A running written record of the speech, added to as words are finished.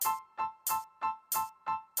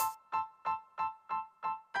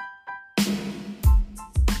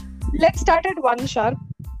Let's start at one sharp.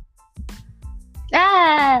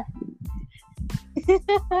 Ah,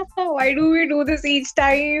 Why do we do this each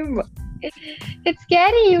time? it's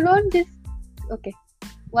scary. You don't just. Okay.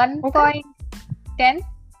 Okay. 1.10.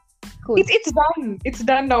 Cool. It's done. It's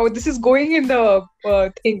done now. This is going in the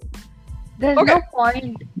thing. There's Okay. no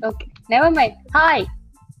point. Okay. Never mind. Hi.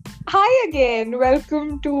 Hi again.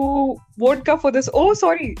 Welcome to Vodka for this. Oh,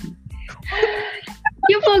 sorry.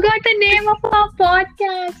 You forgot the name of our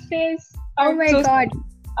podcast, Fiz. Oh I'm my so god. sorry.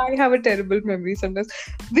 I have a terrible memory sometimes.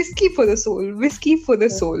 Whiskey for the soul. Whiskey for the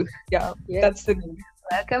soul. Yeah, Yes. that's the name.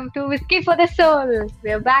 Welcome to Whiskey for the Soul.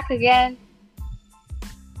 We're back again.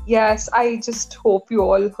 Yes, I just hope you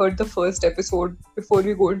all heard the first episode before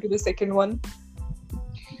we go into the second one.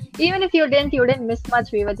 Even if you didn't miss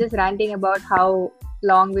much. We were just ranting about how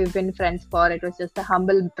long we've been friends for. It was just a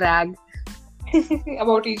humble brag.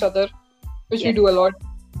 About each other, which we Yes. do a lot.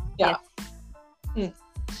 Yeah. Yes.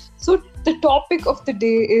 So the topic of the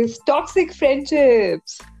day is toxic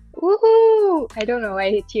friendships. Woohoo! I don't know why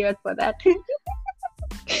I cheered for that. I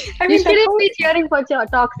You mean, that's shouldn't how, be cheering for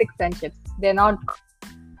toxic friendships. They're not.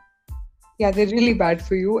 yeah, they're really bad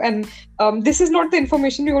for you. And this is not the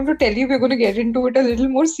information we're going to tell you. We're going to get into it a little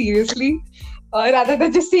more seriously, rather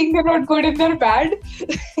than just saying they're not good and they're bad.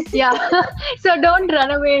 Yeah. So don't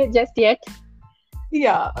run away just yet.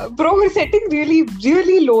 Yeah, bro, we're setting really,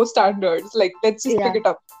 really low standards. Like, let's just Yeah. pick it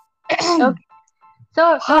up. Okay.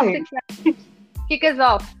 So Hi. toxic friendships. Kick us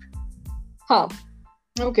off. Huh.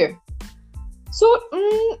 Okay. So,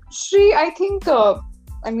 Shri, I think,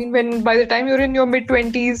 when by the time you're in your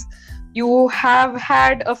mid-20s, you have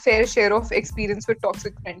had a fair share of experience with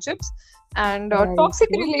toxic friendships. And Very toxic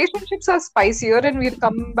true. relationships are spicier, and we'll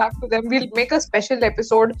come back to them. We'll make a special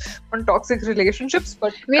episode on toxic relationships,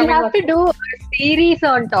 but We'll coming have up. to do a series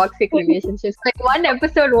on toxic relationships. Like one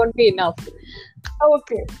episode won't be enough.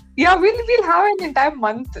 Okay. Yeah, we'll have an entire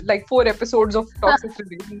month, like 4 episodes of toxic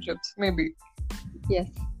relationships, maybe. Yes.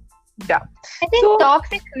 Yeah. I think So-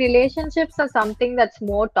 toxic relationships are something that's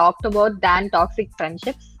more talked about than toxic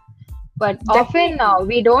friendships. But often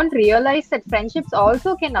we don't realize that friendships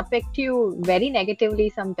also can affect you very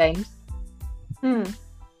negatively sometimes. Hmm.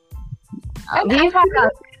 And We've had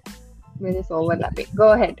with this overlapping.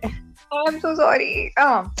 Go ahead. I'm so sorry.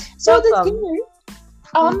 So No the problem.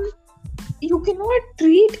 thing is, you cannot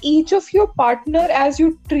treat each of your partner as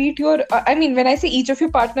you treat your. When I say each of your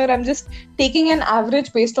partner, I'm just taking an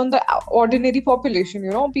average based on the ordinary population.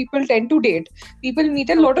 People tend to date. People meet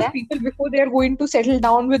a lot of Okay. people before they are going to settle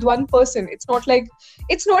down with one person. It's not like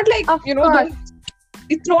Of you know. course.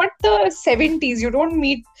 It's not the 70s. You don't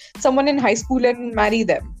meet someone in high school and marry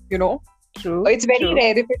them. True. It's very True.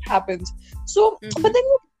 rare if it happens. So, Mhm. but then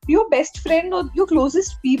your best friend or your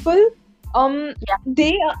closest people, Yeah.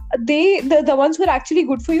 the ones who are actually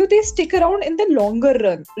good for you, they stick around in the longer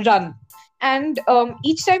run. And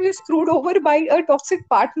each time you're screwed over by a toxic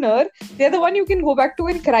partner, they're the one you can go back to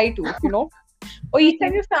and cry to. Or each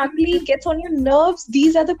time your family gets on your nerves,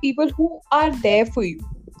 these are the people who are there for you.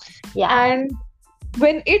 Yeah. And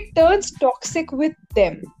when it turns toxic with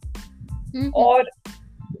them, Mhm. or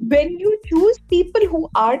when you choose people who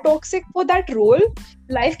are toxic for that role,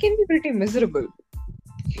 life can be pretty miserable.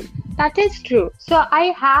 That is true. So I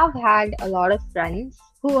have had a lot of friends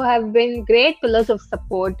who have been great pillars of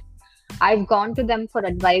support. I've gone to them for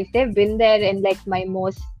advice. They've been there in like my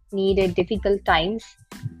most needed difficult times.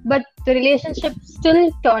 But the relationship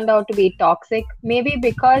still turned out to be toxic, maybe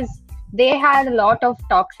because they had a lot of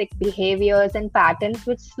toxic behaviors and patterns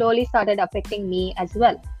which slowly started affecting me as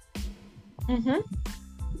well. Mm-hmm.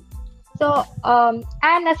 So,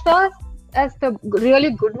 and as far as the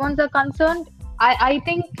really good ones are concerned, I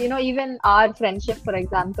think, even our friendship, for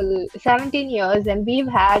example, 17 years, and we've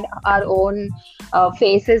had our own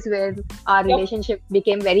phases where our Yep. relationship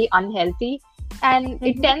became very unhealthy, and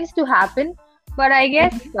it Mhm. tends to happen. But I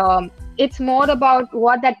guess it's more about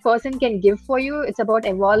what that person can give for you. It's about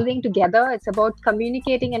evolving together. It's about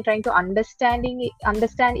communicating and trying to understand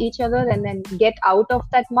each other, and then get out of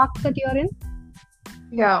that muck that you're in.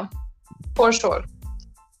 Yeah, for sure.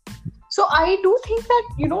 So I do think that,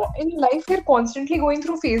 in life we're constantly going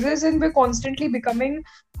through phases and we're constantly becoming,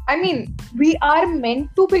 we are meant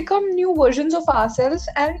to become new versions of ourselves.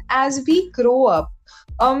 And as we grow up,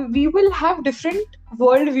 we will have different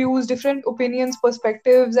worldviews, different opinions,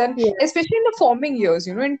 perspectives, and Yeah. especially in the forming years,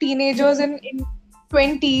 in teenagers and in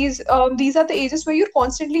 20s, these are the ages where you're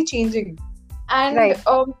constantly changing. And Right.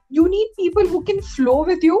 you need people who can flow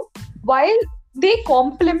with you while they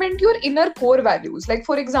complement your inner core values. Like,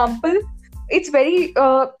 for example, it's very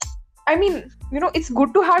I mean, it's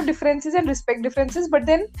good to have differences and respect differences, but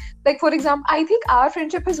then, like, for example, I think our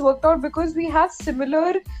friendship has worked out because we have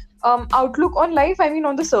similar outlook on life. I mean,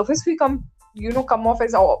 on the surface, we come off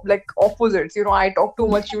as like opposites. I talk too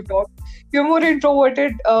much, you talk. You're more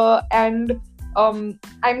introverted, and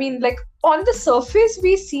I mean, like, on the surface,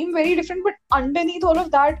 we seem very different, but underneath all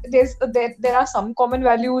of that, there are some common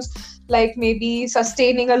values, like maybe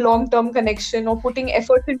sustaining a long-term connection or putting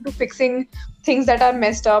effort into fixing things that are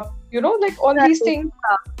messed up, like all Right. these things,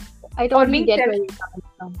 I or totally being get where you're coming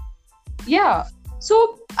from. yeah.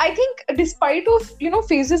 So I think despite of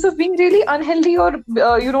phases of being really unhealthy or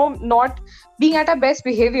not being at our best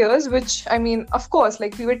behaviors, which I mean, of course,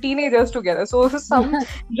 like we were teenagers together, so some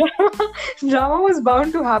drama was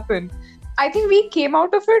bound to happen. I think we came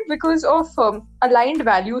out of it because of aligned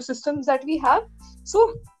value systems that we have.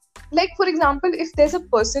 So, like, for example, if there's a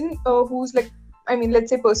person who's like, I mean, let's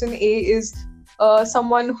say person A is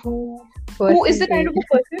someone who is Person the kind A, of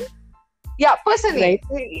a person. Yeah, person A. right?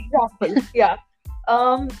 Example. Yeah.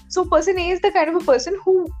 So person A is the kind of a person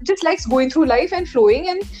who just likes going through life and flowing,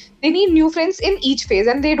 and they need new friends in each phase,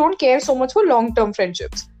 and they don't care so much for long-term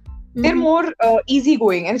friendships. They're Mhm. more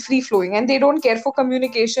easygoing and free-flowing, and they don't care for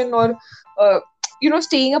communication or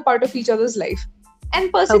staying a part of each other's life. And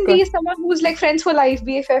person Okay. B is someone who's like friends for life,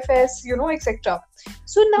 BFFs, etc.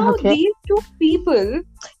 So now Okay. these two people,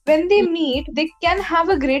 when they meet, they can have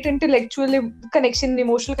a great intellectual connection,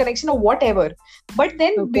 emotional connection, or whatever. But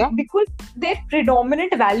then, Okay. because their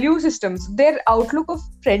predominant value systems, their outlook of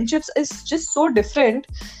friendships is just so different,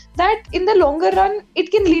 that in the longer run, it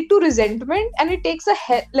can lead to resentment, and it takes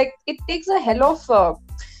a hell of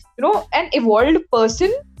an evolved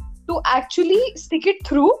person to actually stick it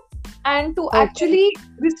through and to Okay. actually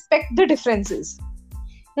respect the differences.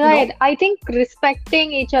 Right. I think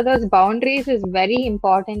respecting each other's boundaries is very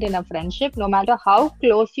important in a friendship. No matter how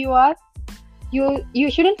close you are, you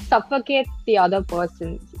shouldn't suffocate the other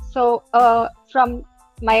person. So, from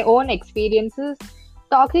my own experiences,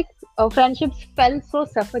 toxic friendships felt so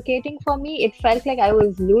suffocating for me. It felt like I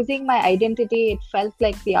was losing my identity. It felt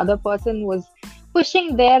like the other person was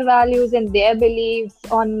pushing their values and their beliefs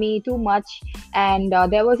on me too much, and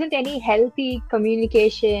there wasn't any healthy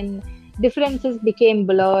communication. Differences became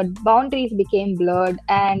blurred, boundaries became blurred,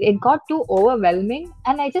 and it got too overwhelming.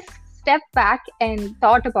 And I just stepped back and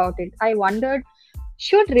thought about it. I wondered,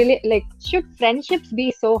 should friendships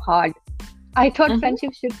be so hard? I thought Mhm.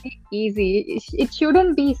 friendship should be easy. It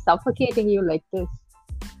shouldn't be suffocating you like this.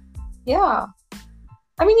 Yeah.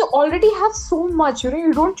 I mean, you already have so much.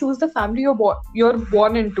 You don't choose the family you're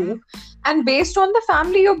born into, and based on the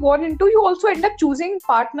family you're born into, you also end up choosing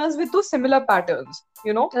partners with those similar patterns.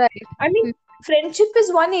 Right. I mean, friendship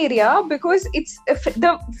is one area because it's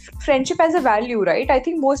the friendship as a value, right? I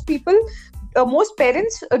think most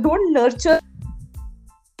parents don't nurture.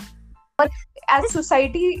 As a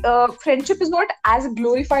society, friendship is not as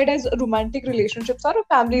glorified as romantic relationships are or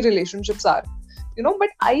family relationships are. But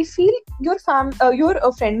I feel your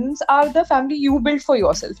friends are the family you build for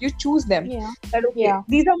yourself. You choose them. Yeah. That okay, Yeah.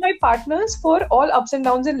 these are my partners for all ups and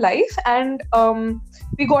downs in life, and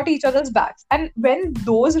we got each other's backs. And when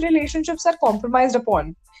those relationships are compromised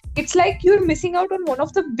upon, it's like you're missing out on one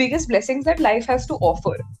of the biggest blessings that life has to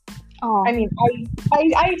offer. Oh. I mean,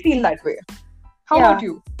 I feel that way. How Yeah. about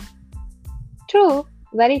you? True,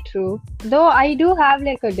 very true. Though I do have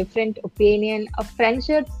like a different opinion of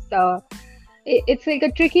friendships. It's like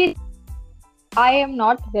a tricky. I am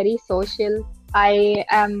not very social. I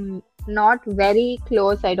am not very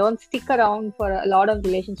close. I don't stick around for a lot of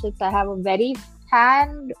relationships. I have a very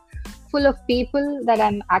handful of people that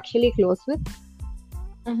I'm actually close with,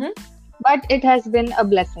 Mm-hmm. but it has been a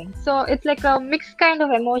blessing. So it's like a mixed kind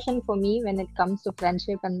of emotion for me when it comes to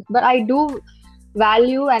friendship. And but I do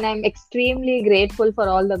value and I'm extremely grateful for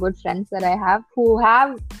all the good friends that I have who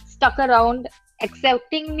have stuck around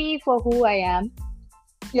accepting me for who I am.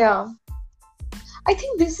 Yeah. I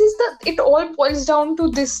think it all boils down to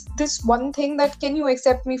this one thing, that can you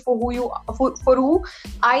accept me for who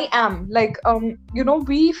I am. Like,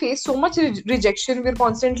 we face so much rejection. We're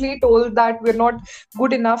constantly told that we're not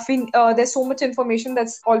good enough. There's so much information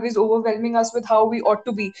that's always overwhelming us with how we ought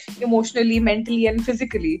to be emotionally, mentally, and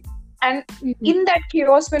physically. And Mhm. in that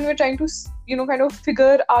chaos, when we're trying to kind of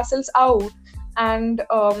figure ourselves out, and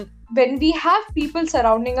when we have people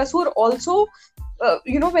surrounding us who are also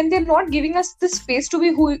when they're not giving us the space to be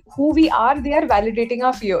who we are, they are validating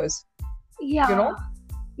our fears, you know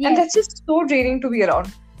Yeah. and Yes. that's just so draining to be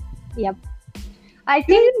around. Yep. I you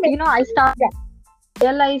think, even I started Yeah.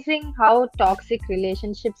 realizing how toxic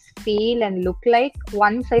relationships feel and look like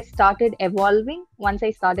once I started evolving, once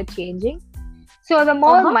I started changing. So the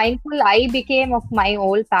more Uh-huh. mindful I became of my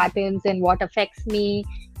old patterns and what affects me,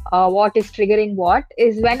 what is triggering what,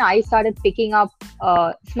 is when I started picking up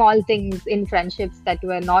small things in friendships that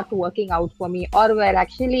were not working out for me or were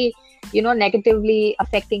actually, negatively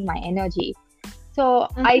affecting my energy. So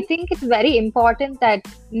I Mm-hmm. think it's very important that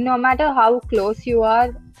no matter how close you are,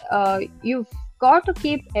 you've got to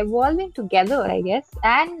keep evolving together, I guess,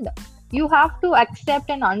 and you have to accept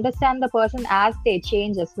and understand the person as they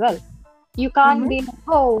change as well. You can't Mm-hmm. be like,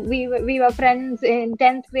 oh, we were friends in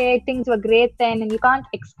 10th grade, things were great then, and you can't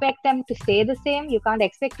expect them to stay the same. You can't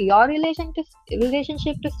expect your relationship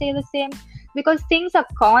to stay the same because things are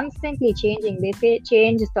constantly changing. They say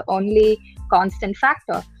change is the only constant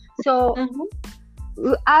factor. So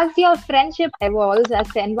Mm-hmm. as your friendship evolves, as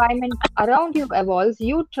the environment around you evolves,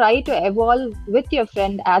 you try to evolve with your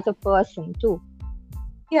friend as a person too.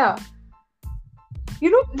 Yeah.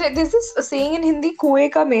 There's this saying in Hindi, "Kuएं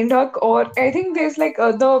का मेंढक," or I think there's like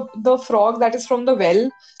the frog that is from the well,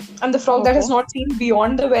 and the frog that Okay. has not seen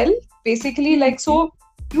beyond the well. Basically, like, so Mhm.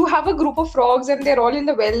 you have a group of frogs and they're all in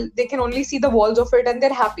the well. They can only see the walls of it and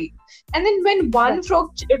they're happy. And then when one Right.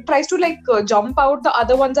 frog tries to like jump out, the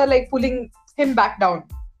other ones are like pulling him back down.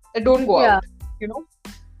 Don't go Yeah. out. You know.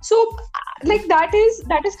 So like that is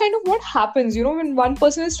kind of what happens, when one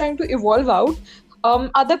person is trying to evolve out.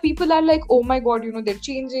 Other people are like, oh my god, they're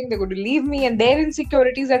changing, they're going to leave me, and their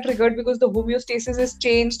insecurities are triggered because the homeostasis is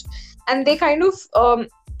changed, and they kind of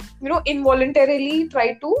involuntarily try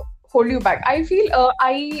to hold you back. I feel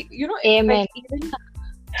like Amen. even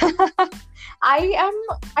I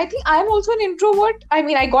think I am also an introvert. I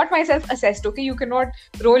mean, I got myself assessed. Okay, you cannot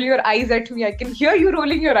roll your eyes at me. I can hear you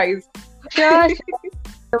rolling your eyes. Sure, sure.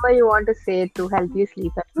 Whatever you want to say to help you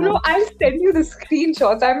sleep at night. I'll send you the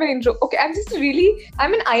screenshots. I'm an intro. Okay,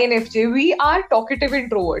 I'm an INFJ. We are talkative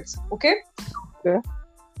introverts. Okay, Okay.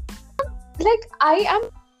 like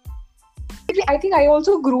I think I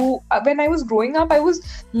also grew when I was growing up. I was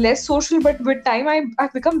less social, but with time,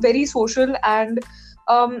 I've become very social. And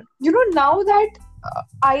now that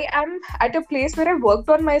I am at a place where I've worked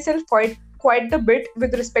on myself quite a bit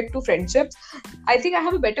with respect to friendships, I think I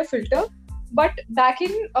have a better filter. But back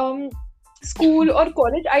in school or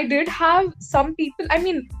college, I did have some people. I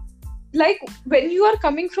mean, like, when you are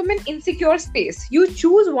coming from an insecure space, you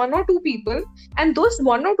choose one or two people, and those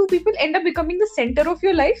one or two people end up becoming the center of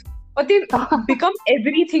your life, or they become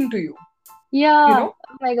everything to you. You Yeah. know.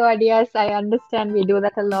 Oh my God. Yes, I understand. We do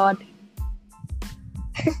that a lot.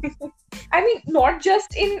 I mean, not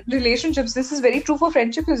just in relationships. This is very true for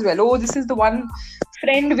friendship as well. Oh, this is the one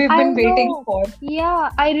friend we've I been waiting know. for. Yeah,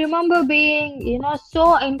 I remember being,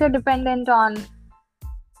 so interdependent on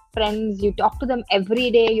friends. You talk to them every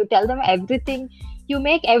day. You tell them everything. You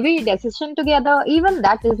make every decision together. Even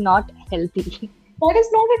that is not healthy. That is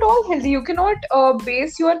not at all healthy. You cannot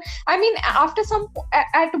base your. I mean, after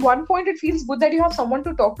at one point, it feels good that you have someone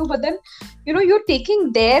to talk to, but then, you're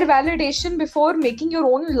taking their validation before making your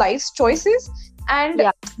own life's choices, and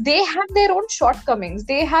Yeah. they have their own shortcomings.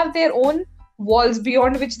 They have their own walls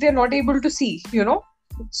beyond which they're not able to see.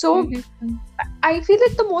 So Mhm. I feel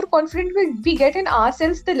like the more confident we get in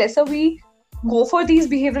ourselves, the lesser we go for these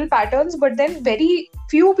behavioral patterns. But then very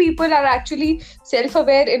few people are actually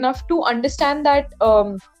self-aware enough to understand that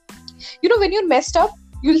when you're messed up,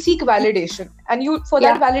 you'll seek validation, and you for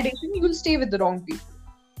that Yeah, validation you'll stay with the wrong people.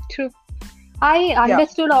 true. I Yeah.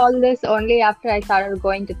 understood all this only after I started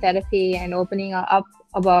going to therapy and opening up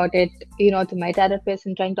about it, to my therapist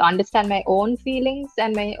and trying to understand my own feelings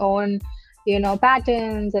and my own,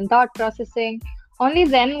 patterns and thought processing. Only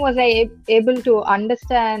then was I able to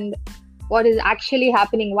understand what is actually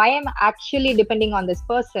happening, why I'm actually depending on this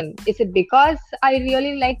person. Is it because I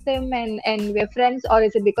really like them and we're friends, or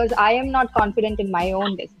is it because I am not confident in my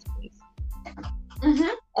own decisions?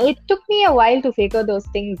 Mm-hmm. It took me a while to figure those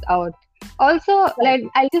things out. Also, Right. like,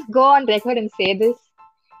 I'll just go on record and say this.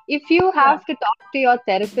 If you Yeah. have to talk to your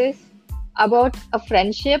therapist about a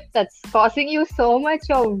friendship that's causing you so much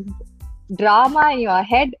of drama in your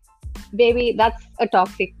head, baby, that's a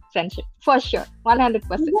toxic friendship for sure.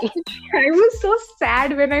 100%. I was so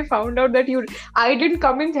sad when I found out that I didn't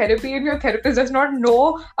come in therapy and your therapist does not know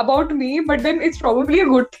about me, but then it's probably a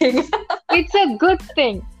good thing. It's a good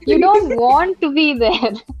thing. You don't want to be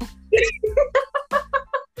there.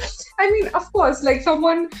 I mean, of course, like,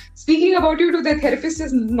 someone speaking about you to their therapist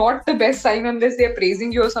is not the best sign unless they're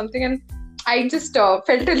praising you or something. And I just felt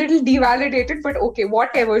a little devalidated, but okay,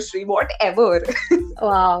 whatever, Shri, whatever.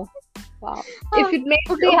 Wow. Wow. If it makes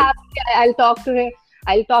Okay, me okay. happy, I'll talk to her.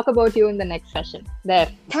 I'll talk about you in the next session. There.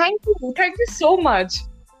 Thank you. Thank you so much.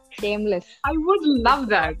 Shameless. I would love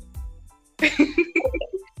that.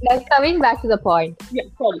 Now coming back to the point, Yeah,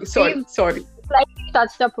 we've sorry. slightly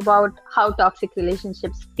touched up about how toxic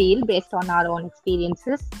relationships feel based on our own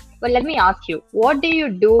experiences. But let me ask you, what do you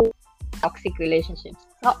do with toxic relationships?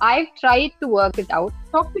 So I've tried to work it out.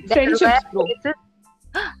 Toxic There are rare friendships, bro. cases.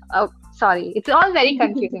 Oh, sorry, it's all very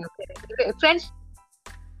confusing. Okay. Friendships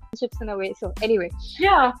in a way. So anyway,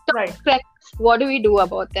 Yeah, right. toxic friends, what do we do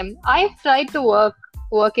about them? I've tried to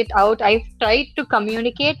work it out. I've tried to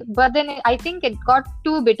communicate, but then I think it got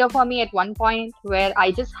too bitter for me at one point where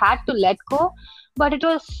I just had to let go. But it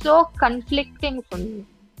was so conflicting for me.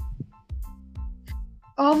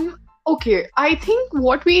 Okay. I think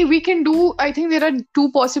what we can do, I think there are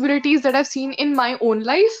two possibilities that I've seen in my own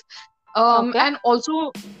life. Okay. And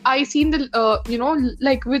also I seen the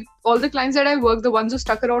like with all the clients that I work, the ones who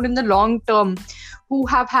stuck around in the long term, who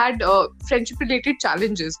have had friendship related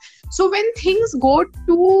challenges. So when things go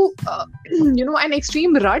to an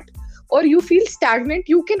extreme rut, or you feel stagnant,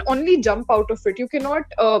 you can only jump out of it. You cannot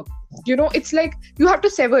it's like you have to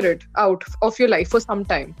sever it out of your life for some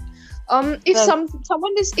time. If Right.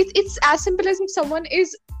 someone is, it's as simple as, if someone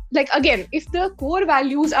is, like, again, if the core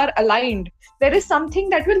values are aligned, there is something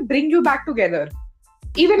that will bring you back together,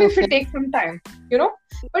 even if Okay. it takes some time, you know.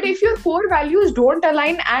 But if your core values don't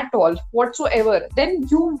align at all whatsoever, then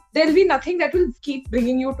there'll be nothing that will keep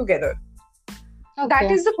bringing you together. That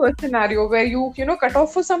Okay. is the first scenario where you cut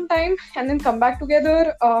off for some time and then come back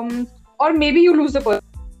together. Or maybe you lose the person,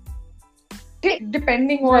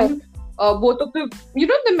 depending Right. on both of the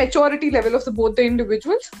maturity level of both the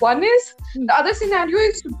individuals. One is, the other scenario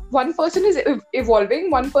is, one person is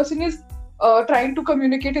evolving, one person is trying to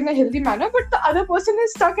communicate in a healthy manner, but the other person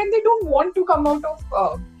is stuck and they don't want to come out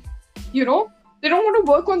of they don't want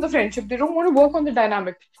to work on the friendship, they don't want to work on the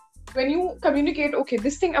dynamic. When you communicate, okay,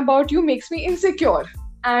 this thing about you makes me insecure,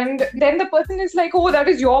 and then the person is like, oh, that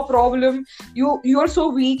is your problem, you're so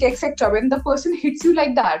weak, etc. When the person hits you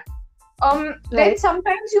like that, then Right.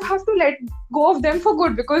 sometimes you have to let go of them for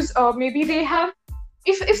good, because maybe they have,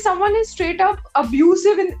 if someone is straight up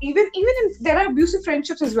abusive, and even if there are abusive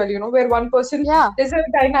friendships as well, where one person, Yeah. there's a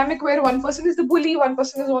dynamic where one person is the bully, one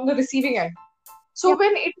person is on the receiving end. So Yep.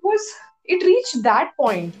 when it reached that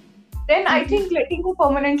point, then I Mhm. think letting go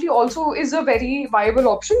permanently also is a very viable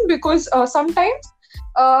option, because sometimes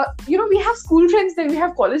we have school friends, then we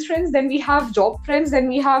have college friends, then we have job friends, then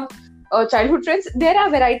we have childhood friends. There are a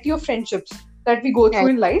variety of friendships that we go through Right.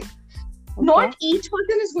 in life. Okay. Not each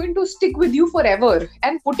person is going to stick with you forever,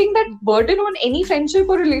 and putting that burden on any friendship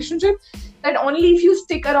or relationship, that only if you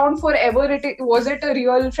stick around forever was it a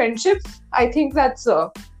real friendship, I think that's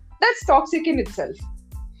toxic in itself.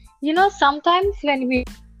 Sometimes when we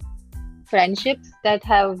friendships that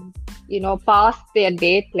have, passed their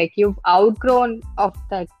date, like you've outgrown of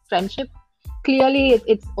that friendship, clearly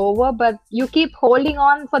it's over, but you keep holding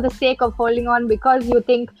on for the sake of holding on because you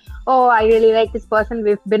think, oh, I really like this person,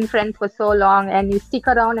 we've been friends for so long, and you stick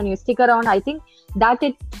around and you stick around. I think that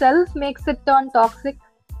itself makes it turn toxic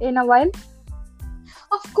in a while.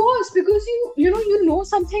 Of course, because you know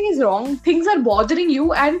something is wrong, things are bothering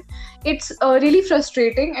you, and it's really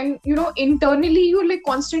frustrating, and internally you're like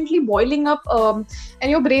constantly boiling up,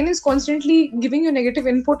 and your brain is constantly giving you negative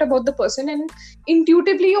input about the person, and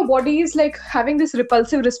intuitively your body is like having this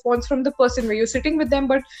repulsive response from the person, where you're sitting with them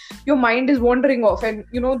but your mind is wandering off, and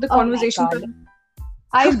the Oh my conversation God.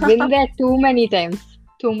 I've been there too many times.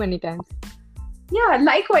 Too many times. yeah,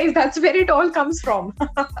 likewise, that's where it all comes from.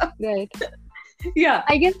 Right. Yeah.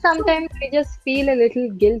 I guess So sometimes we just feel a little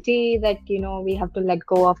guilty that we have to let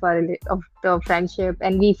go of of the friendship,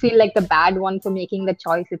 and we feel like the bad one for making the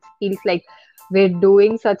choice. It feels like we're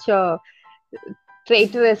doing such a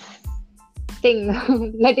traitorous thing,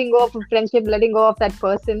 letting go of a friendship, letting go of that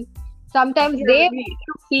person. Sometimes yeah, they make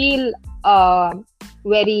you feel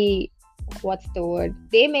very, what's the word?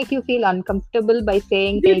 They make you feel uncomfortable by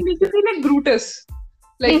saying they things. make you feel like Brutus,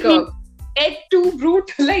 like egg to brute,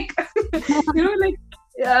 like like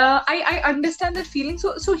I understand that feeling.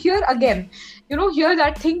 So here again, here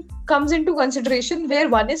that thing comes into consideration, where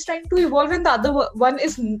one is trying to evolve and the other one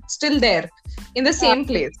is still there in the Yeah, same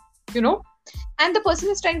place, and the person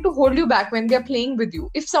is trying to hold you back when they're playing with you.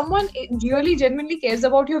 If someone really genuinely cares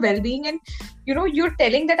about your well-being, and you're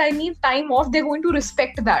telling that I need time off, they're going to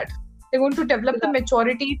respect that. They're going to develop the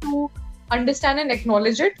maturity to understand and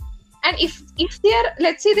acknowledge it. And if they're,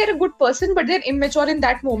 let's say, they're a good person but they're immature in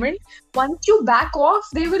that moment, once you back off,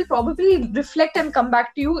 they will probably reflect and come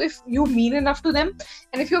back to you if you mean enough to them,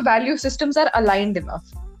 and if your value systems are aligned enough.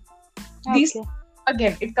 These, okay.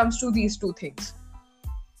 again, it comes to these two things.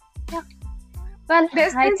 Yeah. Well,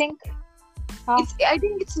 There's I this think. I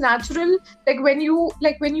think it's natural, when you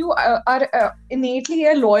are innately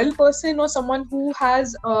a loyal person, or someone who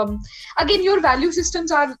has again, your value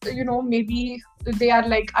systems are, maybe they are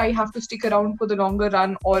like, I have to stick around for the longer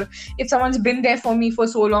run, or if someone's been there for me for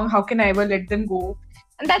so long, how can I ever let them go?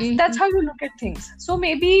 And that's how you look at things. So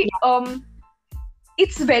maybe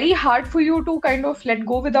it's very hard for you to kind of let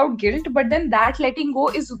go without guilt, but then that letting go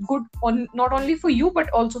is good on not only for you but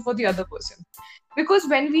also for the other person. Because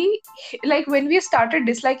when we started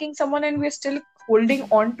disliking someone and we're still holding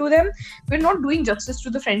on to them, we're not doing justice to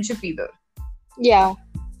the friendship either. Yeah,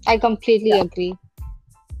 I completely agree.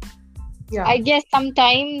 Yeah. I guess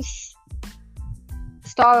sometimes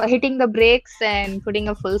hitting the brakes and putting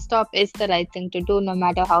a full stop is the right thing to do, no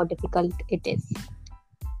matter how difficult it is.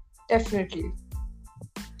 Definitely.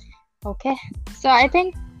 Okay, so I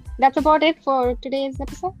think that's about it for today's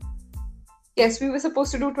episode. Yes, we were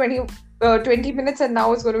supposed to do 20 minutes, and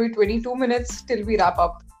now it's going to be 22 minutes till we wrap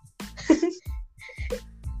up.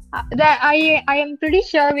 I am pretty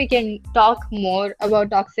sure we can talk more about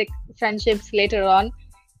toxic friendships later on.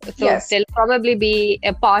 So Yes. there'll probably be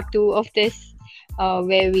a part 2 of this,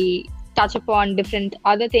 where we touch upon different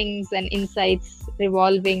other things and insights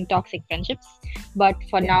revolving toxic friendships. But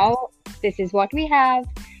for Yes. now, this is what we have.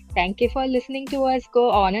 Thank you for listening to us go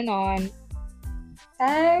on and on.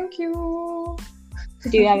 Thank you.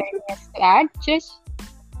 Do you have anything else to add, Trish?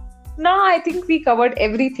 No, I think we covered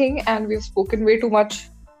everything and we've spoken way too much.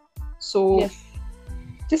 So Yes.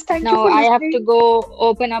 just thank you Now for I have listening. to go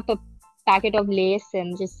open up a packet of Lays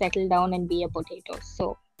and just settle down and be a potato.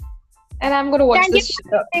 So, And I'm going to watch thank you this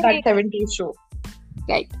for listening. that 70s show.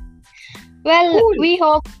 Right. Well, Cool. we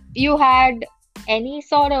hope you had any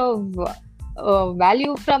sort of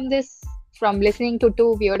value from this, from listening to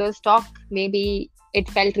two weirdos talk. Maybe it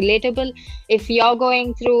felt relatable. If you're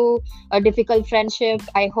going through a difficult friendship,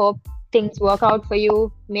 I hope things work out for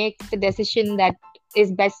you. Make the decision that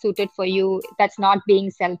is best suited for you. That's not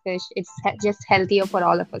being selfish. It's just healthier for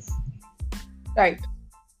all of us. Right.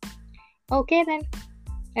 Okay, then.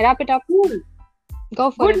 Wrap it up. Cool.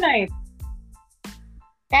 Go for Good it. night.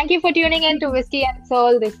 Thank you for tuning in to Whiskey and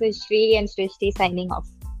Soul. This is Shri and Srishti signing off.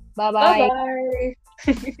 Bye-bye.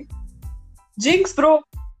 Bye-bye. Jinx, bro.